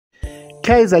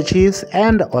Kaizer Chiefs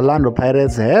and Orlando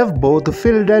Pirates have both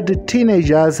fielded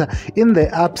teenagers in the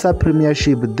Psl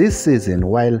Premiership this season,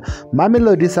 while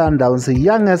Mamelodi Sundowns'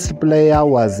 youngest player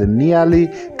was nearly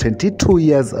 22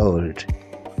 years old.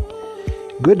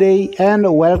 Good day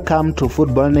and welcome to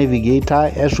Football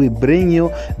Navigator as we bring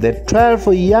you the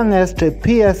 12 youngest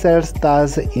PSL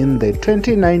stars in the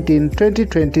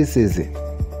 2019-2020 season.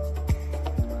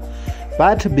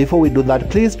 But before we do that,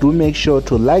 please do make sure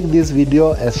to like this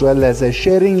video as well as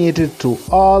sharing it to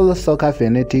all soccer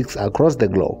fanatics across the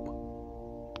globe.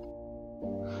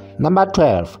 Number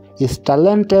 12 is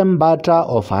Talente Mbata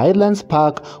of Highlands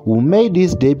Park, who made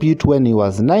his debut when he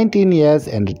was 19 years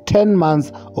and 10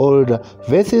 months old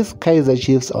versus Kaizer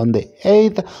Chiefs on the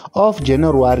 8th of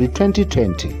January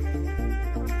 2020.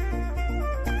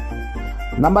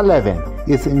 Number 11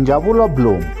 is Njabulo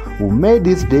Bloom, who made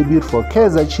his debut for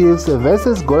Kaizer Chiefs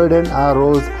versus Golden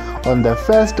Arrows on the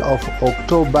 1st of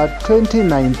October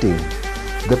 2019.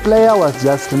 The player was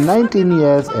just 19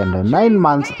 years and 9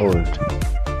 months old.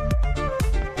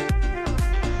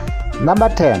 Number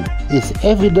 10 is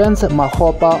Evidence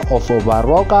Mahopa of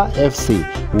Baroka FC,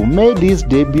 who made his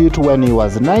debut when he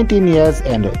was 19 years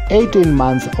and 18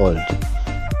 months old.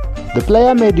 The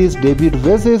player made his debut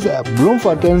versus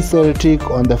Bloemfontein Celtic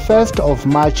on the 1st of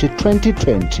March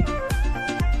 2020.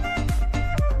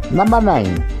 Number 9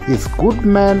 is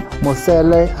Goodman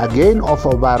Mosele, again of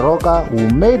Baroka, who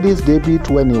made his debut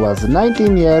when he was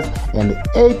 19 years and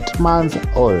 8 months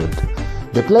old.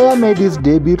 The player made his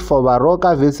debut for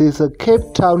Baroka versus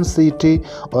Cape Town City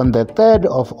on the 3rd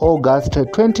of August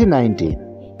 2019.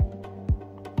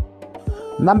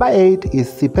 Number 8 is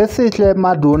Psl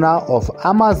Maduna of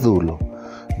Amazulu.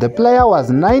 The player was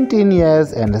 19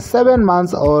 years and 7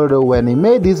 months old when he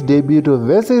made his debut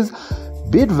versus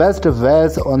Bidvest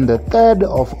on the 3rd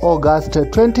of August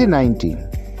 2019.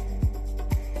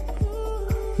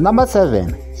 Number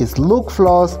 7 is Luke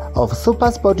Floss of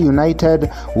SuperSport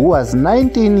United, who was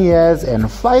 19 years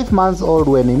and 5 months old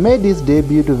when he made his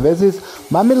debut versus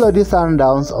Mamelodi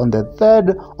Sundowns on the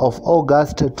 3rd of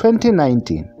August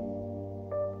 2019.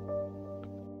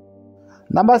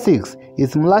 Number 6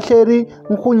 is Mlasheri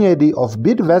Nkunyedi of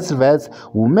Bidvest,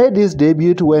 who made his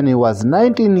debut when he was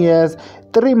 19 years,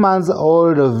 3 months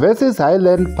old versus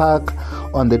Highland Park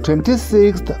on the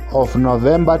 26th of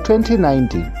November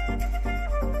 2019.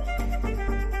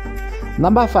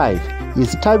 Number 5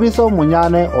 is Thabiso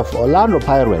Munyane of Orlando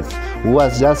Pirates, who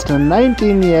was just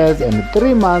 19 years and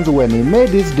 3 months when he made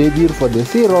his debut for the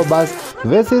Sea Robbers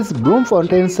versus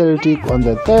Bloemfontein Celtic on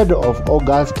the 3rd of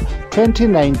August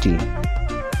 2019.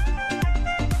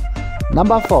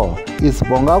 Number 4 is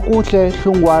Bongakuhle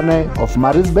Hlungwane of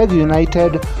Maritzburg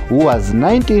United, who was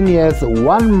 19 years,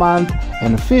 1 month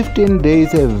and 15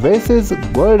 days versus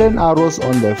Golden Arrows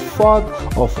on the 4th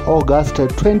of August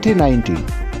 2019.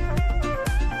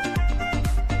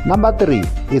 Number 3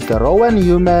 is Rowan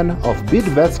Human of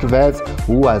Bidvest,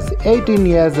 who was 18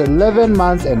 years, 11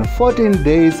 months and 14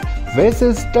 days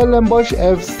versus Stellenbosch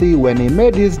FC when he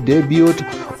made his debut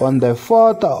on the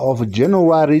 4th of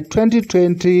January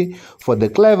 2020 for the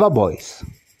Clever Boys.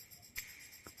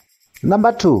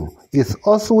 Number 2 is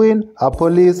Oswin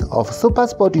Apolis of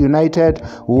SuperSport United,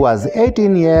 who was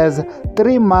 18 years,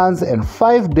 3 months and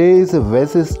 5 days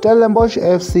versus Stellenbosch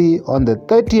FC on the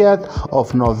 30th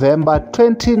of November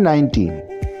 2019.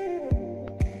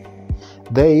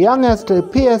 The youngest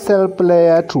PSL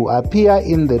player to appear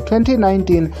in the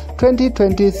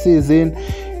 2019-2020 season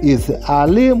is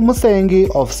Ali Musengi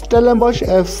of Stellenbosch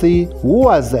FC, who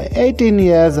was 18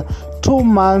 years, 2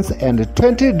 months and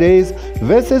 20 days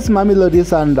versus Mamelodi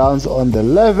Sundowns on the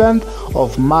 11th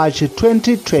of March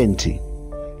 2020.